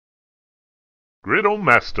Griddle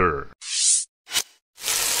Master.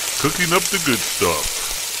 Cooking up the good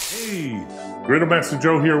stuff. Hey, Griddle Master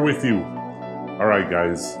Joe here with you. All right,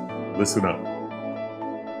 guys, listen up.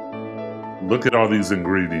 Look at all these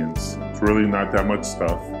ingredients. It's really not that much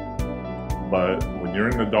stuff. But when you're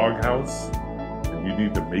in the doghouse and you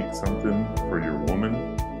need to make something for your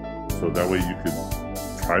woman, so that way you can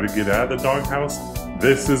try to get out of the doghouse,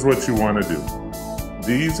 this is what you want to do.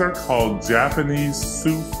 These are called Japanese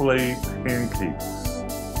souffle pancakes.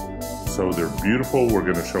 So they're beautiful. We're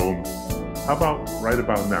going to show them. How about right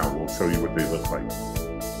about now? We'll show you what they look like.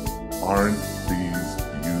 Aren't these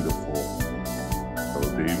beautiful? So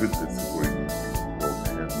David, this is where you will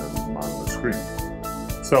pan them on the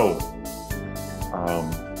screen. So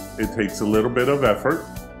it takes a little bit of effort,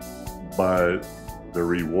 but the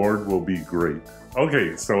reward will be great.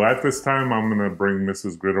 Okay, so at this time, I'm going to bring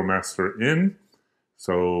Mrs. Griddle Master in.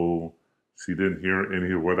 So she didn't hear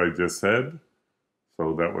any of what I just said.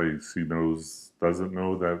 So that way she doesn't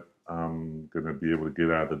know that I'm going to be able to get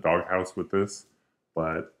out of the doghouse with this.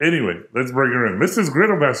 But anyway, let's bring her in. Mrs.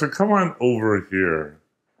 Griddle Master, come on over here.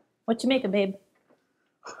 What you making, babe?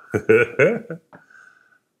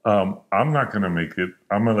 I'm not going to make it.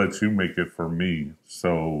 I'm going to let you make it for me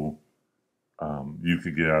so you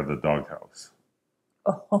could get out of the doghouse.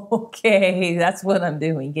 Okay, that's what I'm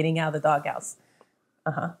doing, getting out of the doghouse.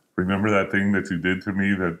 Remember that thing that you did to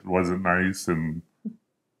me that wasn't nice and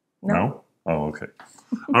no? Oh, okay.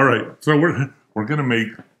 All right. So we're gonna make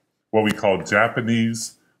what we call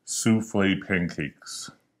Japanese souffle pancakes.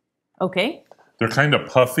 Okay. They're kind of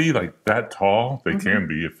puffy, like that tall. They can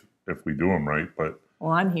be if we do them right, but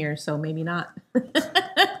well, I'm here, so maybe not.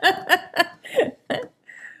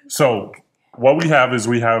 So what we have is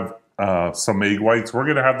some egg whites. We're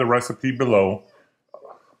gonna have the recipe below.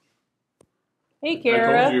 Hey,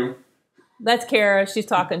 Kara. I told you. That's Kara. She's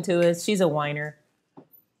talking to us. She's a whiner.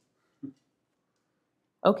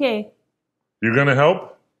 Okay. You're gonna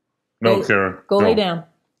help? No, Kara. Go lay down.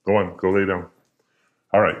 Go on. Go lay down.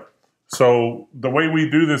 All right. So the way we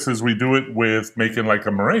do this is we do it with making like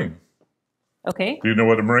a meringue. Okay. Do you know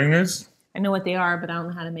what a meringue is? I know what they are, but I don't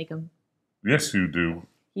know how to make them. Yes, you do.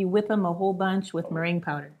 You whip them a whole bunch with meringue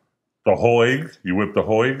powder. The whole egg? You whip the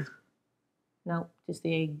whole egg? No, just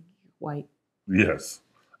the egg white. Yes.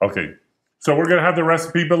 Okay. So we're going to have the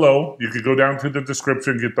recipe below. You could go down to the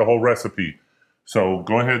description and get the whole recipe. So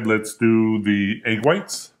go ahead. Let's do the egg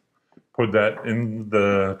whites. Put that in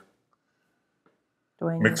the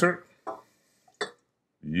mixer.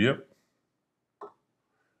 Yep.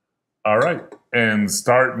 All right. And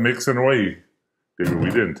start mixing away. David,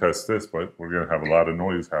 we didn't test this, but we're going to have a lot of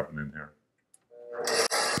noise happening here.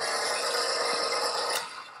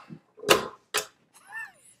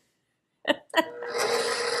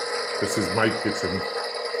 This is my kitchen.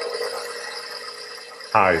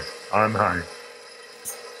 Hi, I'm high.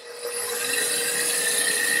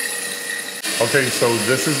 Okay, so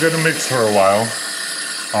this is gonna mix for a while,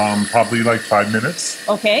 probably like 5 minutes.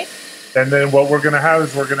 Okay. And then what we're gonna have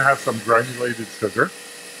is some granulated sugar.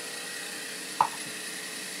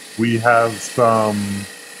 We have some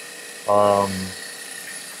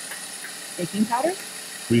baking powder?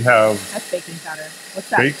 That's baking powder. What's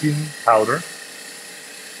that? Baking powder.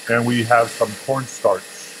 And we have some cornstarch.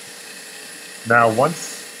 Now,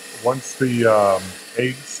 once the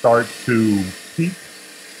eggs start to peak,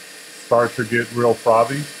 start to get real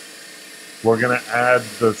frothy, we're going to add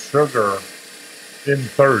the sugar in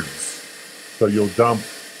thirds. So you'll dump.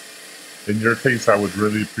 In your case, I would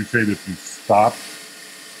really appreciate if you stop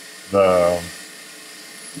the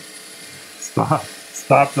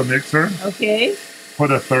mixer. Okay. Put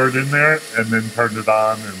a third in there and then turn it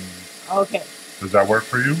on. And okay. Does that work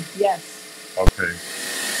for you? Yes. Okay.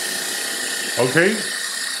 Okay.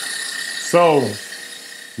 So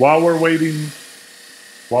while we're waiting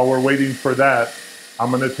for that, I'm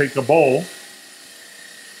going to take a bowl.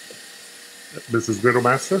 Mrs. Griddle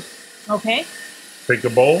Master. Okay. Take a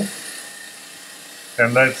bowl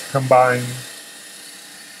and let's combine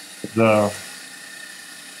the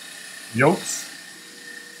yolks.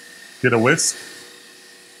 Get a whisk.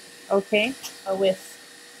 Okay. A whisk.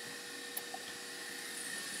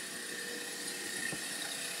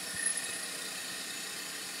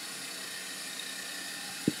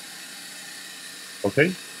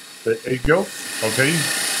 Okay, the egg yolk, okay,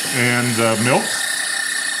 and milk,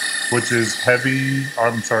 which is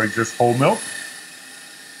just whole milk.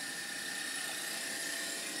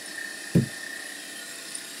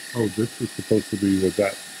 Oh, this is supposed to be with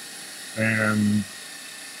that. And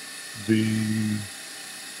the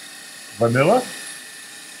vanilla.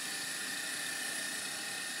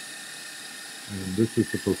 And this is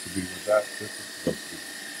supposed to be with that. This is supposed to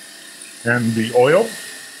be. And the oil.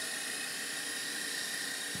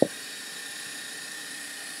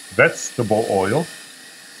 Vegetable oil.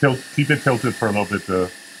 Keep it tilted for a little bit.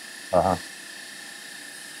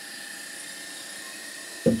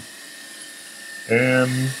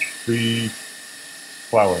 And the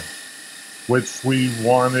flour, which we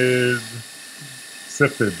wanted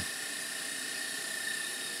sifted.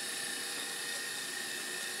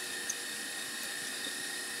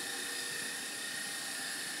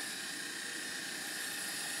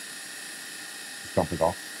 Dump it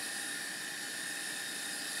off.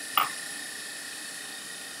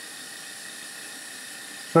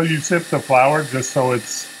 So you sift the flour just so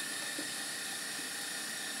it's.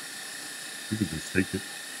 You could just take it.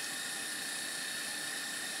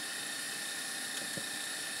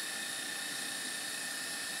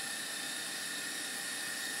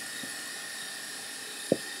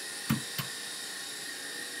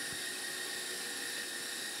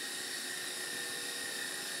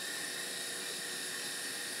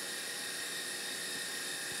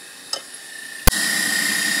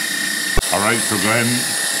 All right, so go ahead and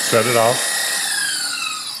set it off.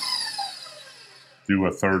 Do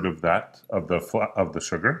a third of that of the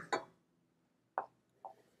sugar.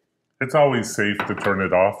 It's always safe to turn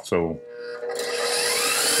it off, so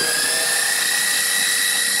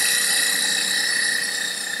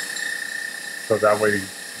that way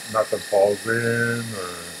nothing falls in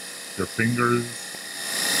or your fingers.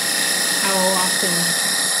 How often?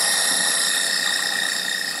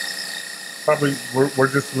 Probably we're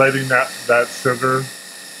just letting that sugar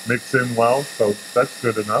mix in well, so that's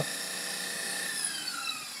good enough.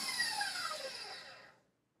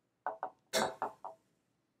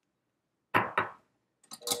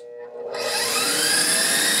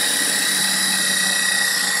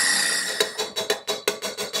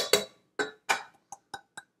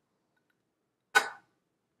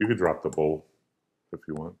 You could drop the bowl if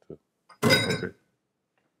you want to. Okay.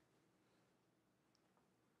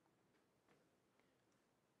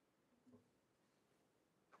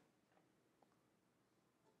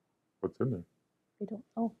 What's in there? I don't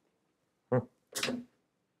know. Huh.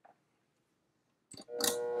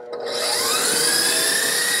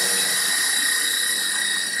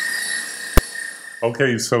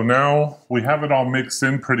 Okay, so now we have it all mixed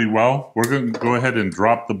in pretty well. We're going to go ahead and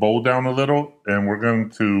drop the bowl down a little, and we're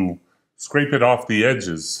going to scrape it off the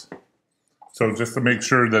edges. So just to make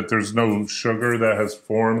sure that there's no sugar that has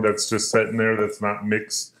formed that's just sitting there that's not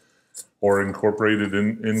mixed or incorporated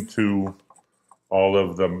into all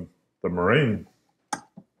of the meringue.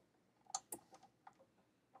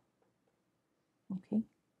 Okay.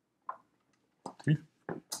 See?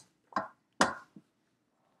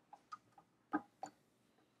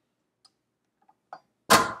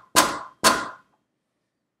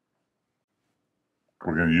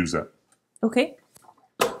 We're going to use that. Okay.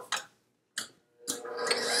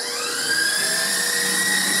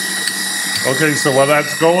 Okay, so while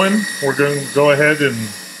that's going, we're going to go ahead and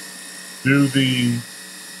do the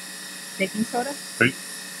Baking soda?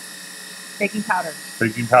 Baking powder.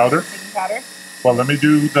 baking powder. Baking powder. Well, let me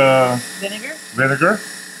do the Vinegar. vinegar.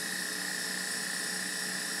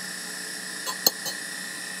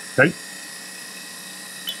 Okay.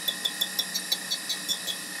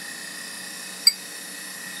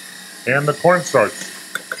 And the cornstarch.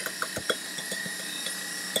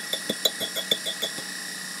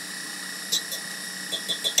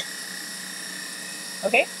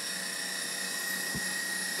 Okay.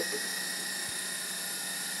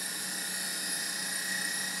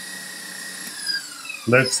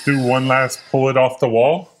 Let's do one last pull it off the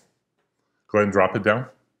wall. Go ahead and drop it down.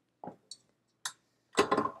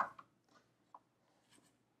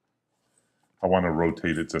 I want to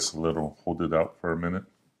rotate it just a little. Hold it out for a minute.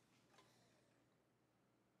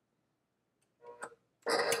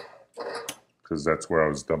 Because that's where I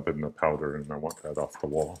was dumping the powder and I want that off the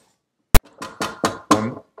wall.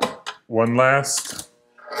 One last.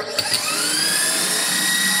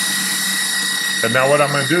 And now what I'm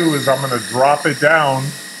going to do is I'm going to drop it down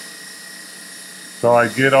so I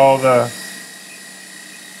get all the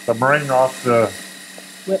meringue off the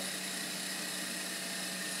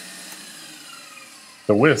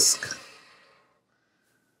whisk.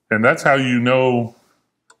 And that's how you know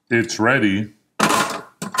it's ready.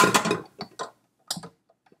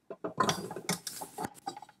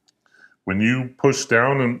 When you push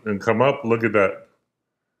down and come up, look at that.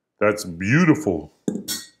 That's beautiful.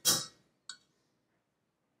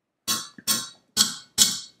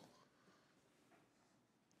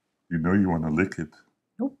 You know you want to lick it.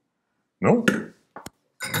 Nope. No?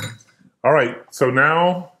 All right, so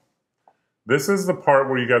now This is the part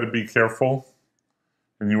where you got to be careful,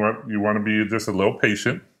 and you want to be just a little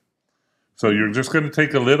patient. So you're just going to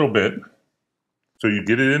take a little bit. So you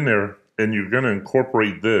get it in there, and you're going to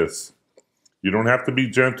incorporate this. You don't have to be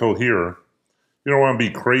gentle here. You don't want to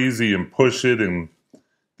be crazy and push it and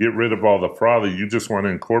get rid of all the frothy. You just want to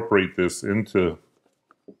incorporate this into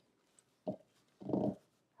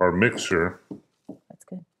our mixture. That's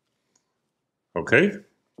good. Okay.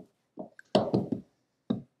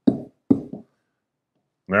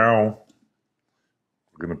 Now,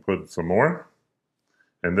 we're going to put some more.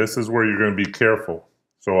 And this is where you're going to be careful.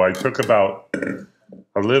 So I took about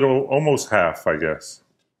a little, almost half, I guess.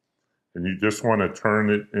 And you just want to turn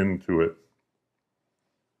it into it.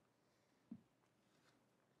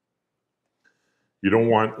 You don't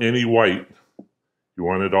want any white. You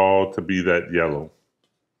want it all to be that yellow.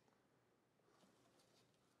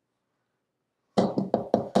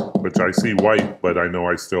 Which I see white, but I know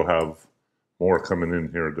I still have more coming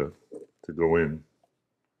in here to go in.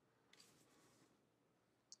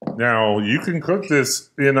 Now, you can cook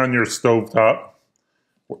this in on your stovetop.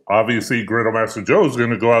 Obviously, Griddle Master Joe's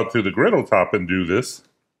going to go out to the griddle top and do this.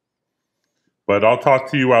 But I'll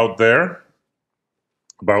talk to you out there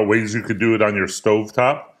about ways you could do it on your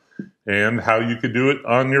stovetop and how you could do it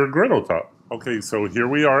on your griddle top. Okay, so here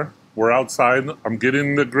we are. We're outside. I'm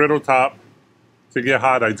getting the griddle top to get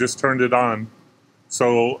hot. I just turned it on.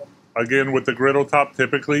 So again, with the griddle top,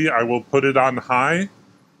 typically I will put it on high.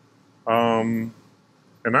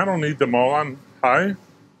 And I don't need them all on high.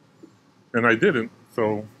 And I didn't.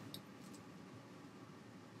 So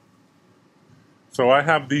I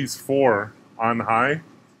have these 4 on high.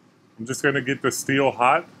 I'm just going to get the steel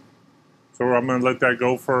hot. So I'm going to let that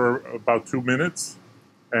go for about 2 minutes.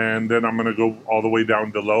 And then I'm going to go all the way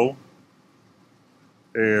down to low.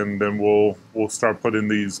 And then we'll start putting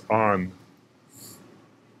these on.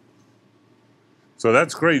 So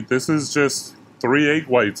that's great. This is just 3 egg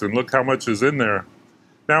whites, and look how much is in there.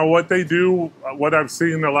 Now what they do, what I've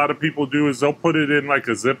seen a lot of people do is they'll put it in like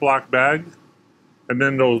a Ziploc bag, and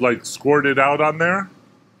then they'll like squirt it out on there.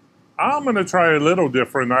 I'm gonna try a little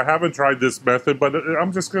different. I haven't tried this method, but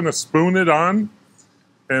I'm just gonna spoon it on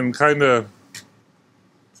and kind of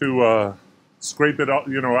to scrape it out,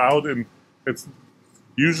 out, and it's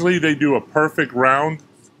usually they do a perfect round.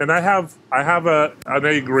 And I have an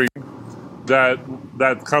egg ring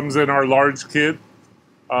that comes in our large kit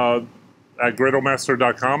at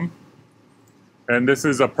griddlemaster.com, and this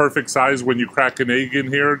is a perfect size when you crack an egg in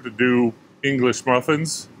here to do English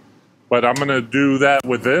muffins. But I'm gonna do that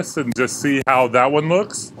with this and just see how that one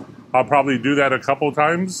looks. I'll probably do that a couple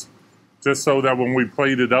times just so that when we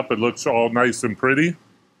plate it up, it looks all nice and pretty.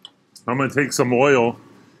 I'm gonna take some oil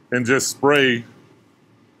and just spray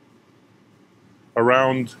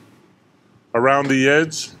around the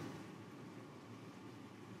edge,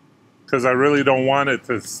 because I really don't want it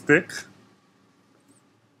to stick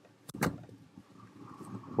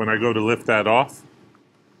when I go to lift that off.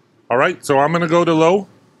 All right, so I'm gonna go to low.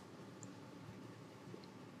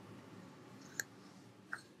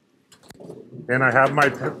 And I have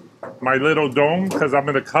my little dome because I'm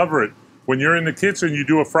gonna cover it. When you're in the kitchen, you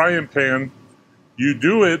do a frying pan, you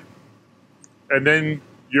do it, and then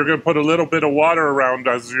you're gonna put a little bit of water around,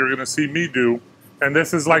 as you're gonna see me do. And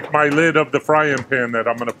this is like my lid of the frying pan that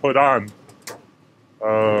I'm gonna put on.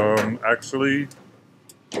 Actually,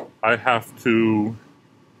 I have to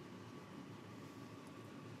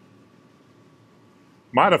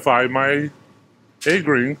modify my egg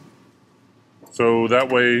ring so that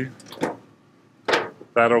way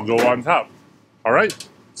that'll go on top. All right,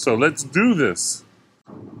 so let's do this.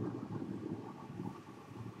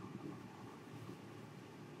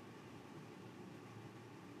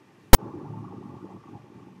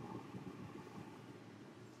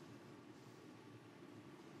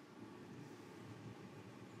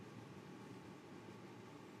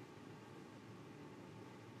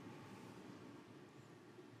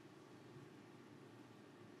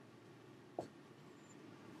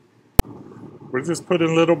 We're just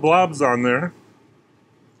putting little blobs on there.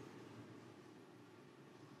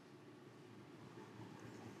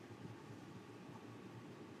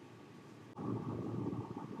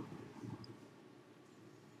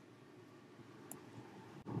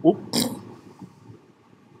 Oops.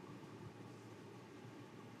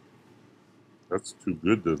 That's too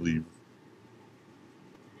good to leave.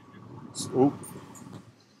 Oh,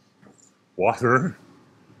 water.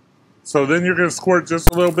 So then you're going to squirt just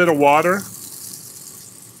a little bit of water.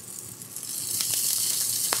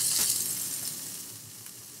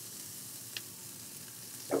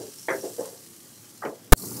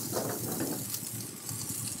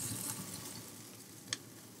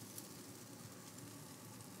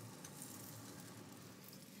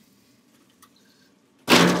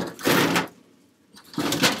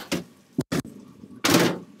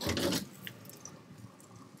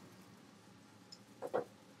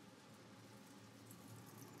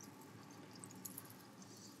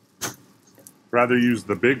 rather use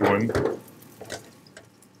the big one.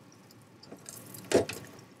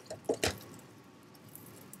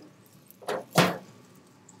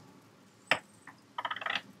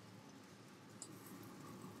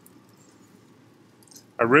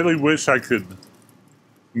 I really wish I could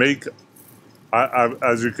make,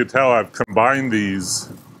 as you could tell, I've combined these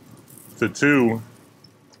to two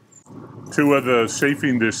of the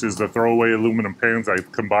chafing dishes, the throwaway aluminum pans.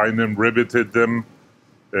 I've combined them, riveted them,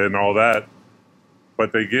 and all that.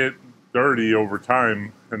 But they get dirty over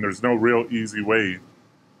time, and there's no real easy way.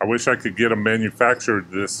 I wish I could get them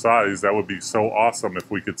manufactured this size. That would be so awesome if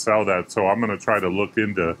we could sell that. So I'm going to try to look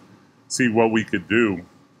into, see what we could do.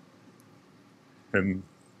 And,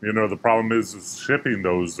 you know, the problem is shipping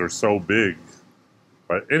those. They're so big.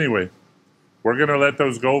 But anyway, we're going to let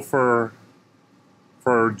those go for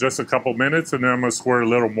just a couple minutes, and then I'm going to squirt a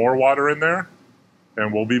little more water in there,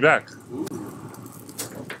 and we'll be back. Ooh.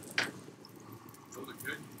 Those look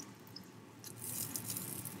good.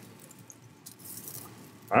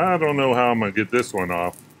 I don't know how I'm going to get this one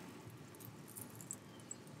off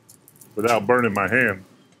without burning my hand.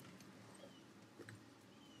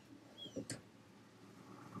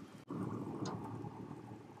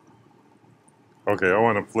 Okay, I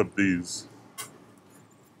want to flip these.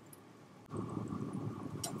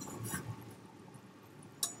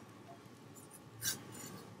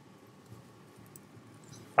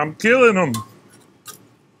 I'm killing them.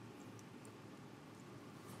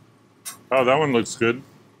 Oh, that one looks good.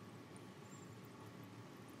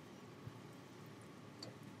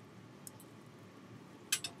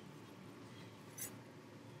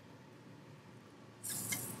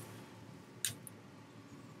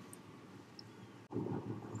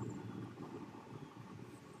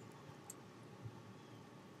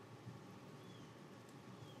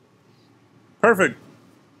 Perfect.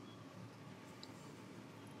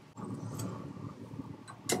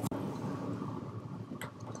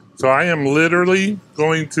 So I am literally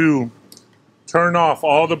going to turn off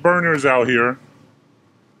all the burners out here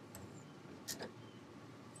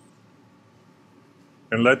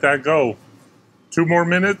and let that go. 2 more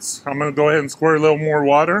minutes. I'm going to go ahead and squirt a little more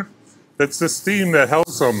water. It's the steam that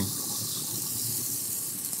helps them.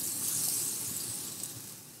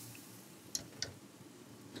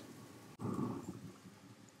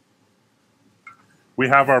 We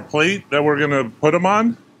have our plate that we're going to put them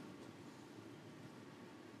on.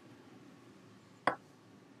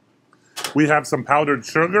 We have some powdered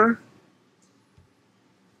sugar.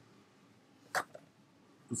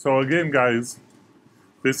 So again, guys,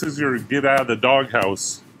 this is your get out of the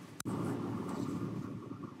doghouse.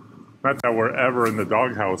 Not that we're ever in the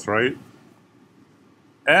doghouse, right?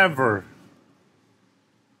 Ever.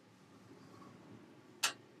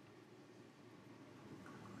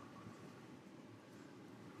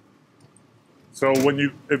 So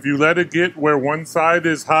if you let it get where one side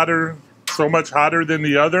is hotter, so much hotter than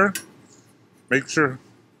the other, make sure.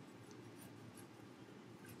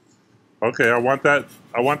 Okay, I want that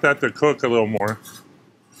to cook a little more.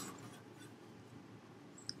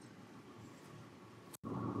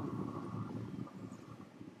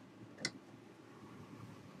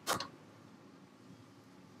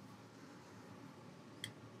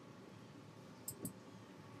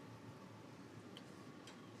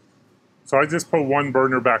 So I just put one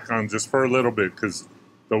burner back on just for a little bit, because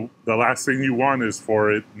the last thing you want is for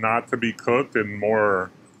it not to be cooked and more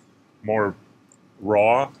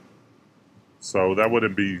raw. So that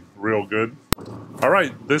wouldn't be real good. All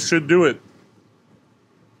right, this should do it.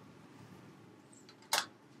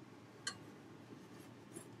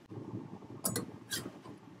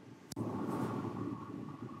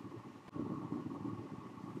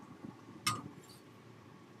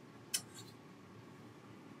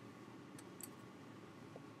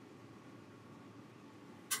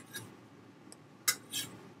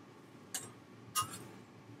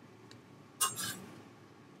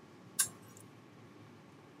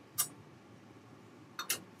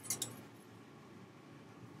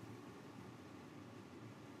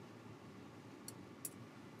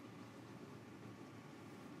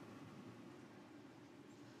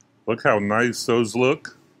 Look how nice those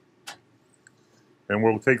look. And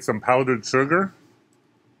we'll take some powdered sugar.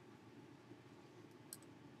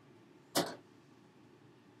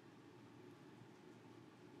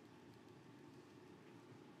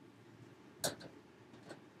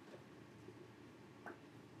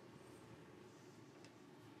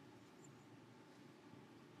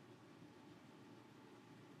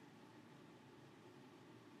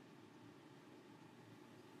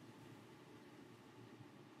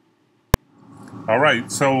 All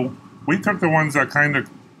right, so we took the ones that kind of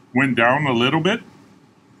went down a little bit.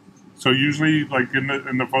 So usually, like in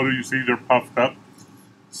the photo you see, they're puffed up.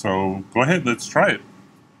 So go ahead, let's try it.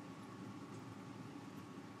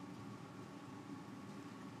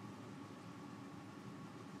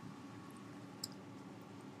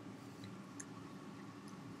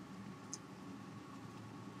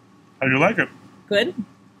 How do you like it? Good.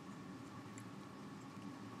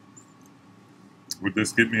 Would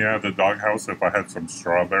this get me out of the doghouse if I had some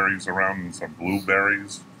strawberries around and some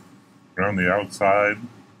blueberries around the outside?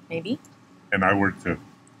 Maybe. And I were to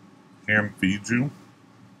hand feed you?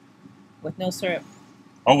 With no syrup.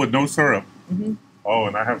 Oh, with no syrup? Mm-hmm. Oh,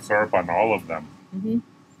 and I have syrup on all of them. Mm-hmm.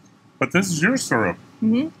 But this is your syrup.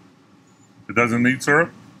 Mm-hmm. It doesn't need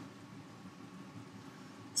syrup?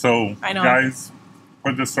 So, I know. guys,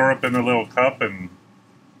 put the syrup in a little cup and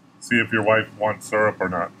see if your wife wants syrup or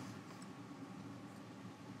not.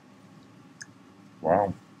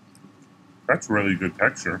 Wow. That's really good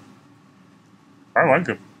texture. I like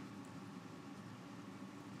it.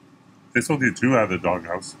 This will get you out of the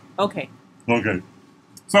doghouse. Okay. Okay.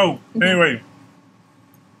 So, anyway,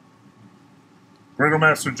 Griddle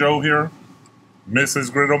Master Joe here,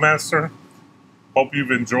 Mrs. Griddle Master. Hope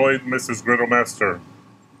you've enjoyed Mrs. Griddle Master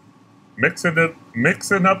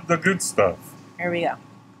mixing up the good stuff. Here we go.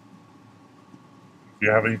 Do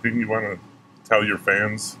you have anything you want to tell your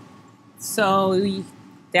fans? So you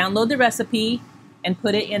download the recipe and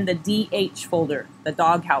put it in the DH folder, the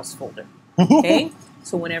doghouse folder. Okay?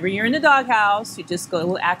 So whenever you're in the doghouse, you just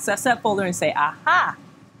go access that folder and say, aha.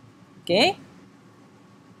 Okay?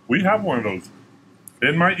 We have one of those.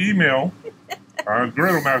 In my email,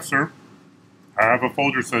 Griddle Master, I have a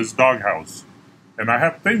folder that says doghouse. And I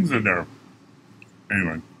have things in there.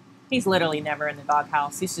 Anyway. He's literally never in the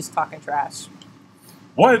doghouse. He's just talking trash.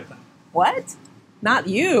 What? What? Not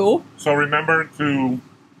you. So remember to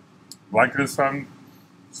like us on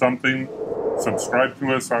something, subscribe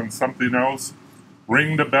to us on something else,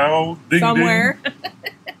 ring the bell, ding Somewhere. ding.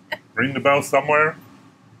 Ring the bell somewhere.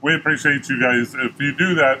 We appreciate you guys. If you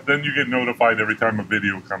do that, then you get notified every time a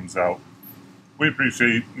video comes out. We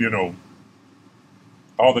appreciate,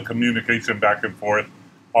 all the communication back and forth.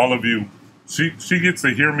 All of you. She gets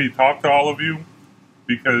to hear me talk to all of you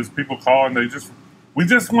because people call and we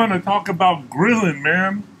just want to talk about grilling,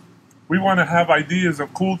 man. We want to have ideas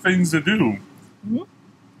of cool things to do. Mm-hmm.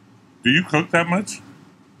 Do you cook that much?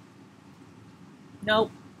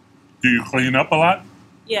 Nope. Do you clean up a lot?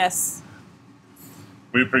 Yes.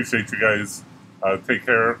 We appreciate you guys. Take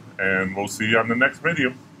care, and we'll see you on the next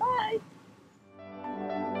video.